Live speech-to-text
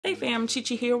Hey fam,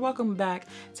 Chichi here, welcome back.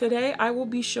 Today I will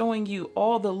be showing you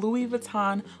all the Louis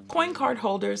Vuitton coin card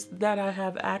holders that I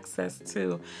have access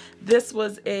to. This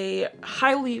was a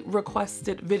highly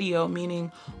requested video,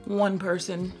 meaning one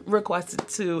person requested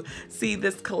to see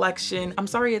this collection. I'm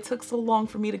sorry it took so long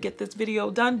for me to get this video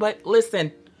done, but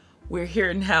listen, we're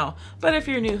here now. But if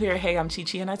you're new here, hey, I'm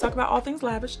Chichi and I talk about all things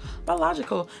lavish but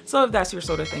logical. So if that's your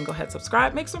sort of thing, go ahead,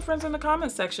 subscribe, make some friends in the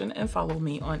comment section, and follow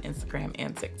me on Instagram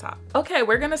and TikTok. Okay,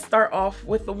 we're gonna start off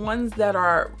with the ones that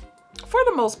are, for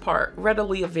the most part,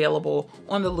 readily available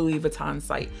on the Louis Vuitton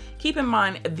site. Keep in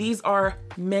mind, these are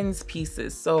men's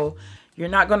pieces, so you're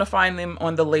not gonna find them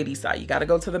on the lady side. You gotta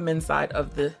go to the men's side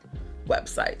of the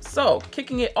website. So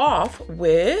kicking it off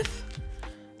with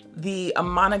the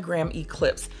Monogram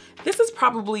Eclipse. This is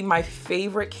probably my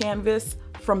favorite canvas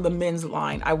from the men's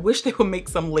line. I wish they would make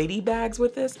some lady bags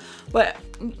with this, but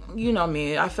you know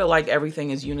me, I feel like everything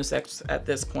is unisex at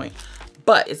this point.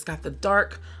 But it's got the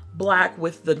dark black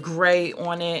with the gray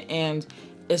on it, and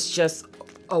it's just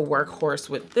a workhorse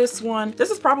with this one.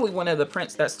 This is probably one of the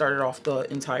prints that started off the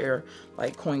entire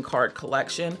like coin card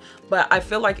collection, but I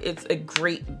feel like it's a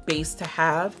great base to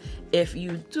have if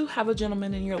you do have a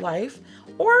gentleman in your life,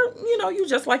 or you know, you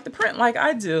just like the print like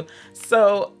I do.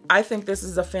 So I think this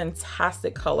is a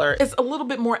fantastic color. It's a little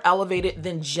bit more elevated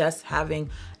than just having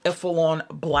a full-on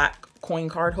black coin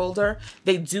card holder.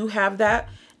 They do have that,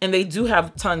 and they do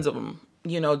have tons of them,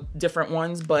 you know, different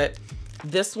ones, but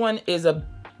this one is a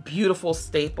beautiful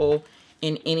staple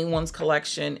in anyone's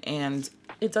collection, and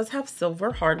it does have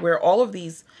silver hardware. All of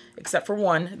these, except for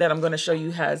one that I'm going to show you,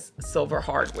 has silver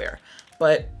hardware,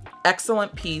 but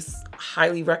excellent piece.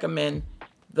 Highly recommend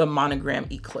the Monogram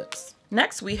Eclipse.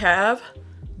 Next we have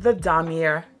the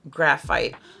Damier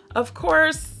Graphite. Of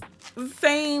course,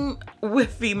 same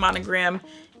with the Monogram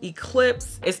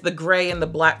Eclipse. It's the gray and the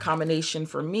black combination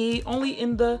for me, only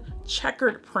in the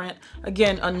checkered print.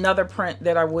 Again, another print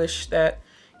that I wish that,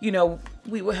 you know,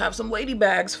 we would have some lady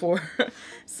bags for.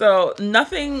 So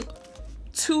nothing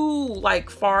too like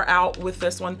far out with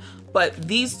this one, but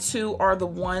these two are the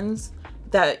ones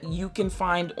that you can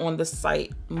find on the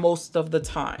site most of the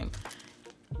time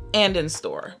and in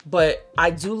store. But I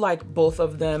do like both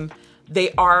of them.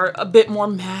 They are a bit more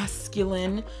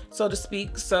masculine, so to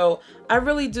speak. So I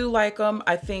really do like them.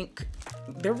 I think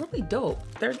they're really dope.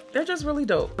 They're just really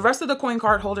dope. The rest of the coin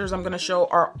card holders I'm gonna show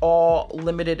are all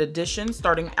limited edition,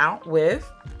 starting out with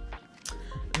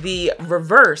the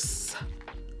reverse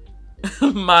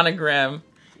Monogram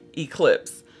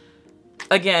Eclipse.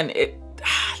 Again,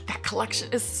 that collection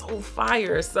is so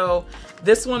fire. So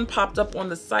this one popped up on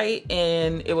the site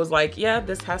and it was like, yeah,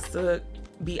 this has to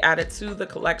be added to the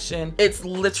collection. It's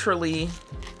literally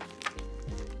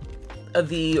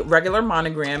the regular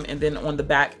monogram, and then on the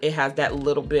back it has that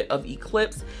little bit of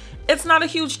Eclipse. It's not a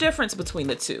huge difference between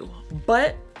the two,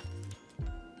 but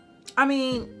I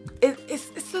mean,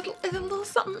 it's a little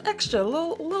something extra, a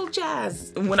little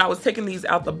jazz. When I was taking these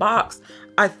out the box,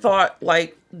 I thought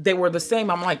like they were the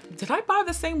same. I'm like, did I buy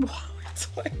the same wallet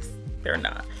twice? They're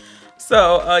not.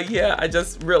 So yeah, I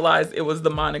just realized it was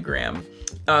the monogram,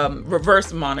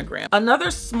 reverse monogram. Another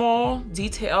small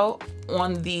detail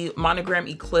on the Monogram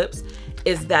Eclipse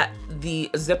is that the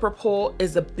zipper pull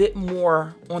is a bit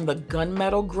more on the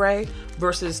gunmetal gray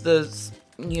versus the,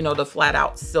 you know, the flat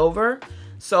out silver.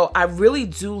 So I really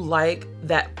do like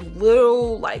that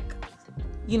little, like,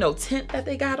 you know, tint that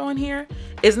they got on here.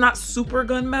 It's not super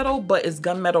gunmetal, but it's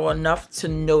gunmetal enough to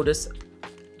notice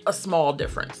a small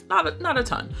difference. Not a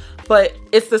ton, but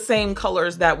it's the same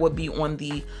colors that would be on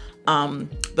the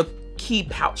key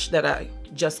pouch that I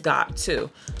just got too.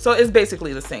 So it's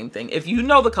basically the same thing. If you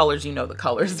know the colors, you know the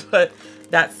colors, but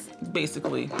that's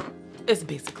basically, it's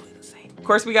basically the same. Of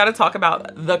course, we got to talk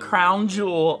about the crown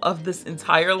jewel of this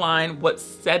entire line, what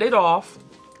set it off,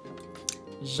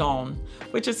 Jaune,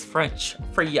 which is French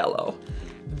for yellow.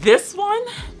 This one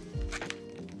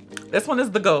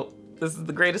is the GOAT. This is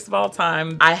the greatest of all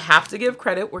time. I have to give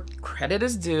credit where credit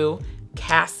is due.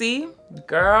 Cassie,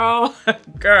 girl,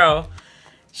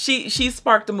 she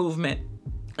sparked a movement.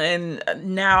 And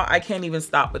now I can't even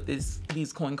stop with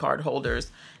these coin card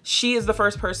holders. She is the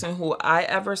first person who I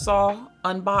ever saw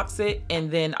unbox it, and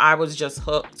then I was just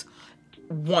hooked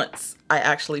once I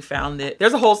actually found it.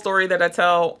 There's a whole story that I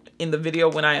tell in the video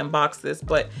when I unbox this,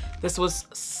 but this was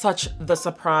such the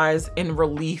surprise and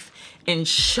relief and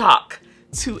shock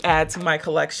to add to my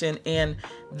collection. And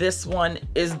this one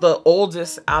is the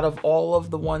oldest out of all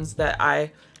of the ones that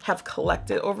I have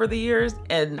collected over the years,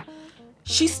 and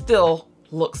she still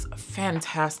looks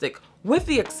fantastic, with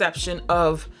the exception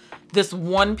of this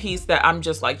one piece that I'm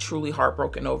just like truly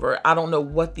heartbroken over. I don't know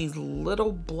what these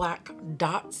little black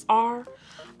dots are.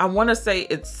 I want to say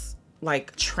it's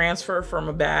like transfer from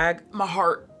a bag. My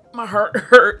heart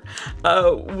hurt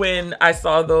when I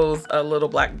saw those little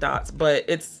black dots, but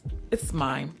it's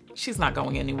mine. She's not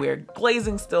going anywhere.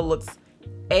 Glazing still looks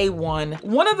A1.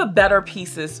 One of the better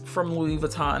pieces from Louis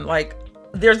Vuitton. Like,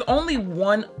 there's only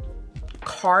one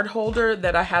card holder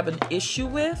that I have an issue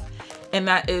with, and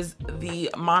that is the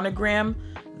Monogram.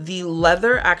 The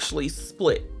leather actually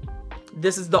split.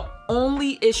 This is the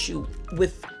only issue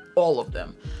with all of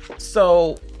them.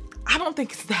 So I don't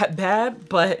think it's that bad,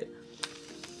 but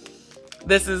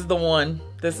this is the one.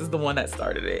 This is the one that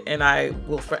started it, and I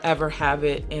will forever have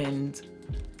it, and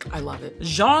I love it.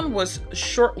 Jaune was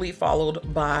shortly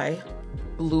followed by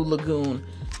Blue Lagoon.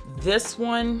 This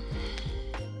one,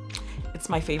 it's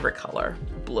my favorite color,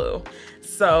 blue.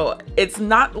 So it's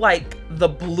not like the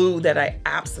blue that I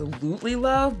absolutely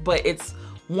love, but it's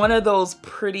one of those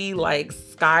pretty like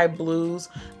sky blues.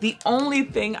 The only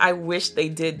thing I wish they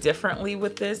did differently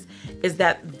with this is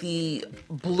that the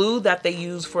blue that they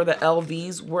use for the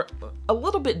LVs were a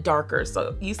little bit darker.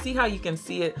 So you see how you can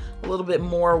see it a little bit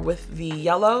more with the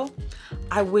yellow?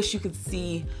 I wish you could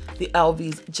see the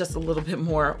LVs just a little bit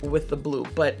more with the blue,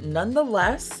 but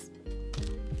nonetheless,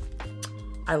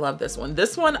 I love this one.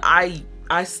 This one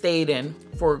I stayed in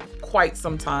for quite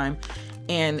some time,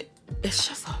 and it's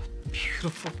just a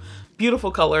beautiful,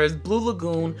 beautiful colors, Blue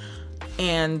Lagoon.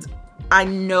 And I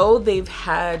know they've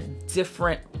had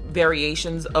different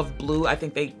variations of blue. I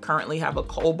think they currently have a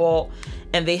cobalt,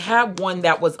 and they had one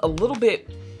that was a little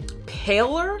bit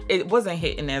paler. It wasn't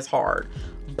hitting as hard,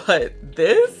 but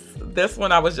this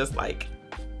one I was just like,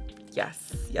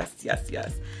 yes, yes, yes,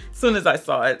 yes, as soon as I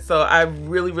saw it. So I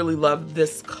really, really love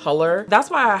this color. That's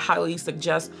why I highly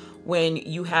suggest when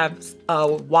you have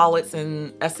wallets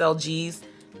and SLGs,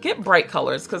 get bright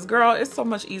colors, because girl, it's so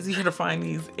much easier to find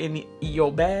these in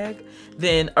your bag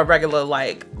than a regular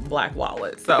like black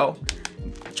wallet. So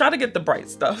try to get the bright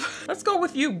stuff. Let's go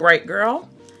with you, bright girl.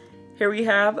 Here we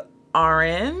have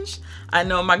orange. I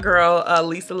know my girl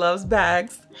Lisa loves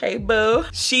bags. Hey boo.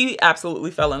 She absolutely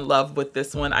fell in love with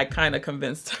this one. I kind of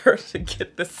convinced her to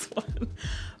get this one.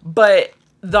 But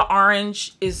the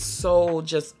orange is so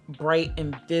just bright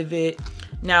and vivid.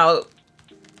 Now,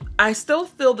 I still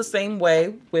feel the same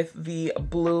way with the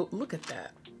blue. Look at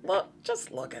that. Look,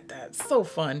 just look at that. So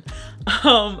fun.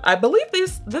 I believe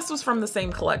this was from the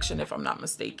same collection, if I'm not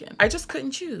mistaken. I just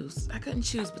couldn't choose. I couldn't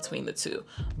choose between the two.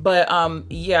 But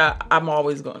yeah, I'm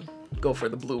always going to go for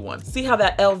the blue one. See how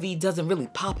that LV doesn't really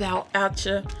pop out at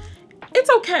you? It's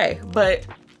okay, but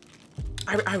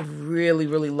I really,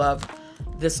 really love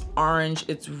this orange.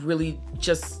 It's really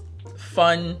just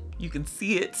fun. You can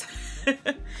see it.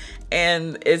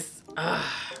 And it's,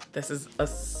 this is a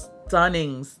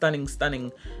stunning, stunning,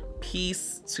 stunning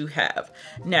piece to have.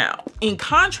 Now, in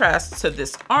contrast to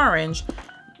this orange,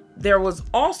 there was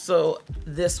also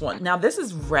this one. Now, this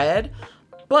is red,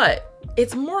 but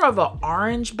it's more of an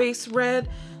orange-based red.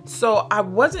 So I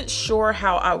wasn't sure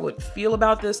how I would feel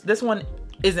about this. This one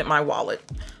isn't my wallet,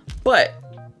 but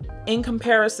in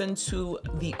comparison to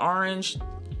the orange,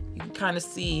 you can kind of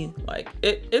see like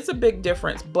it's a big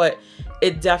difference, but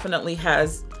it definitely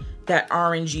has that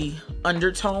orangey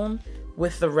undertone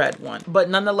with the red one. But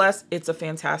nonetheless, it's a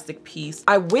fantastic piece.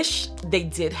 I wish they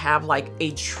did have like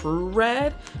a true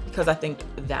red, because I think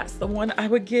that's the one I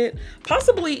would get.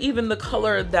 Possibly even the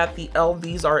color that the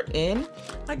LVs are in,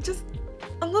 like just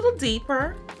a little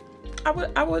deeper.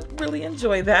 I would really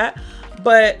enjoy that.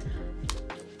 But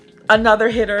another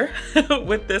hitter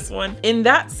with this one. In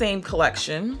that same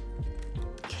collection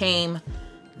came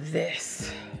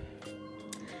this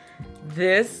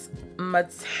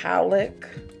metallic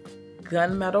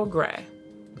gunmetal gray.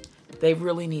 They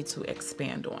really need to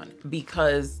expand on,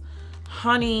 because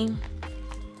honey,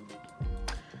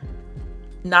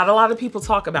 not a lot of people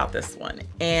talk about this one,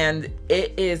 and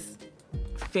it is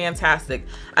fantastic.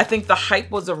 I think the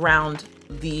hype was around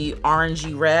the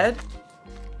orangey red,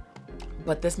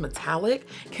 but this metallic,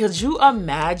 could you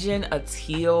imagine a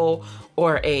teal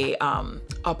or a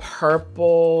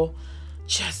purple,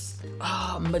 just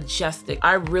majestic.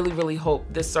 I really, really hope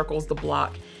this circles the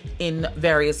block in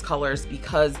various colors,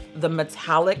 because the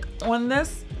metallic on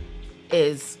this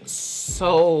is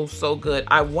so, so good.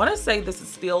 I want to say this is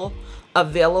still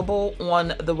available on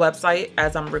the website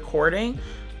as I'm recording,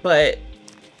 but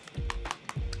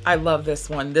I love this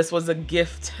one. This was a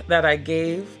gift that I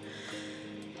gave,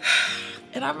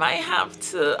 and I might have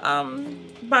to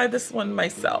buy this one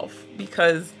myself,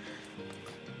 because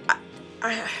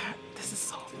this is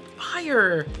so fun.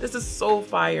 fire. This is so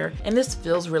fire. And this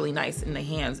feels really nice in the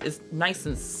hands. It's nice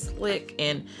and slick,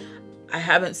 and I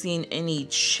haven't seen any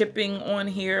chipping on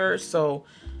here. So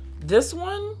this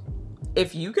one,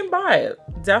 if you can buy it,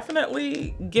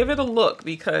 definitely give it a look,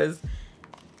 because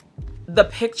the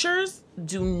pictures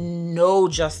do no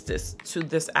justice to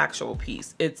this actual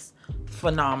piece. It's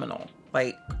phenomenal.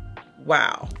 Like,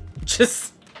 wow.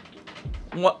 Just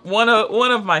one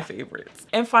of my favorites.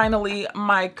 And finally,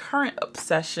 my current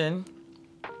obsession,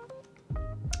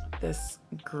 this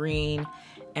green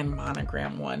and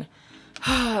monogram one.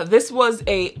 This was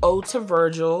a ode to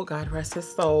Virgil, God rest his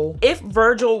soul. If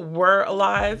Virgil were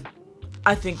alive,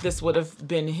 I think this would have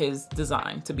been his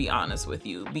design, to be honest with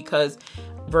you, because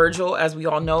Virgil, as we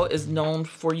all know, is known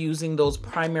for using those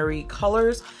primary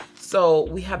colors. So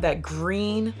we have that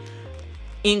green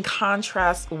in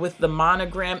contrast with the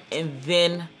monogram, and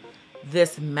then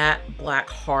this matte black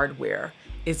hardware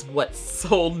is what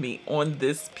sold me on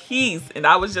this piece. And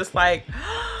I was just like,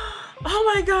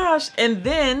 oh my gosh. And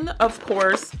then, of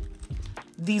course,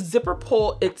 the zipper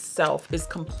pull itself is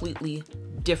completely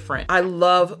different. I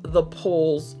love the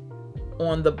pulls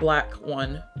on the black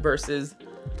one versus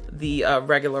the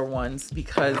regular ones,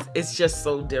 because it's just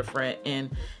so different,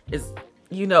 and it's,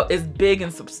 you know, it's big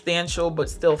and substantial but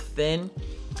still thin.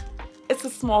 It's a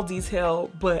small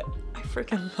detail, but I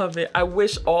freaking love it. I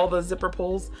wish all the zipper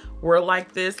pulls were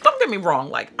like this. Don't get me wrong,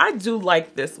 like, I do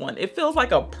like this one. It feels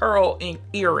like a pearl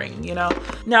earring, you know?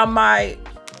 Now, my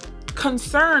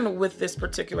concern with this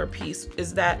particular piece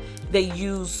is that they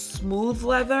use smooth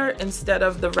leather instead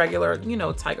of the regular, you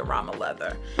know, Taigarama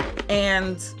leather.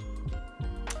 And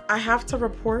I have to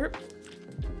report,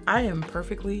 I am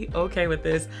perfectly okay with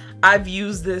this. I've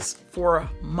used this for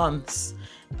months,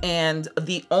 and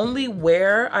the only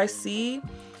wear I see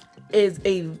is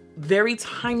a very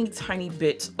tiny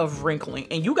bit of wrinkling,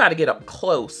 and you got to get up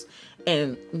close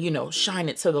and, you know, shine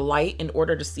it to the light in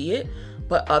order to see it.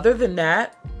 But other than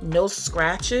that, no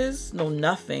scratches, no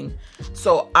nothing.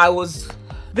 So I was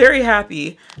very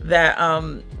happy that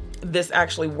this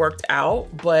actually worked out.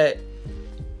 But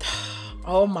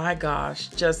oh my gosh,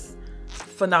 just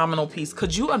phenomenal piece.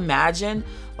 Could you imagine,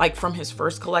 like, from his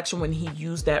first collection when he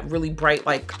used that really bright,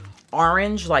 like,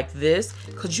 orange like this?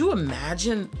 Could you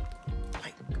imagine,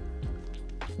 like,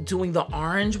 doing the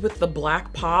orange with the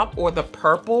black pop or the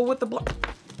purple with the black?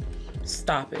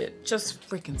 Stop it. Just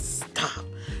freaking stop.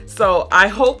 So I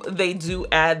hope they do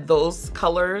add those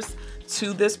colors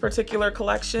to this particular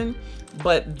collection,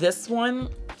 but this one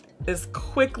is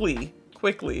quickly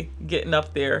getting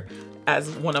up there as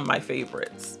one of my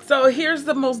favorites. So here's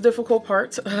the most difficult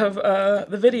part of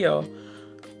the video.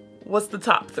 What's the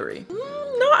top three?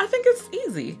 No, I think it's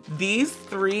easy. These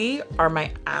three are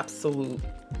my absolute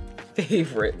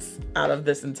favorites out of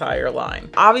this entire line.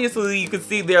 Obviously, you can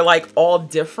see they're like all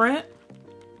different,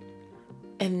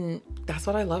 and that's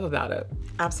what I love about it.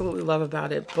 Absolutely love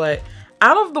about it. But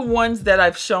out of the ones that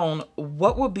I've shown,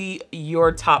 what would be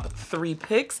your top 3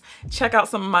 picks? Check out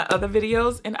some of my other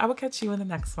videos, and I will catch you in the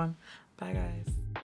next one. Bye, guys.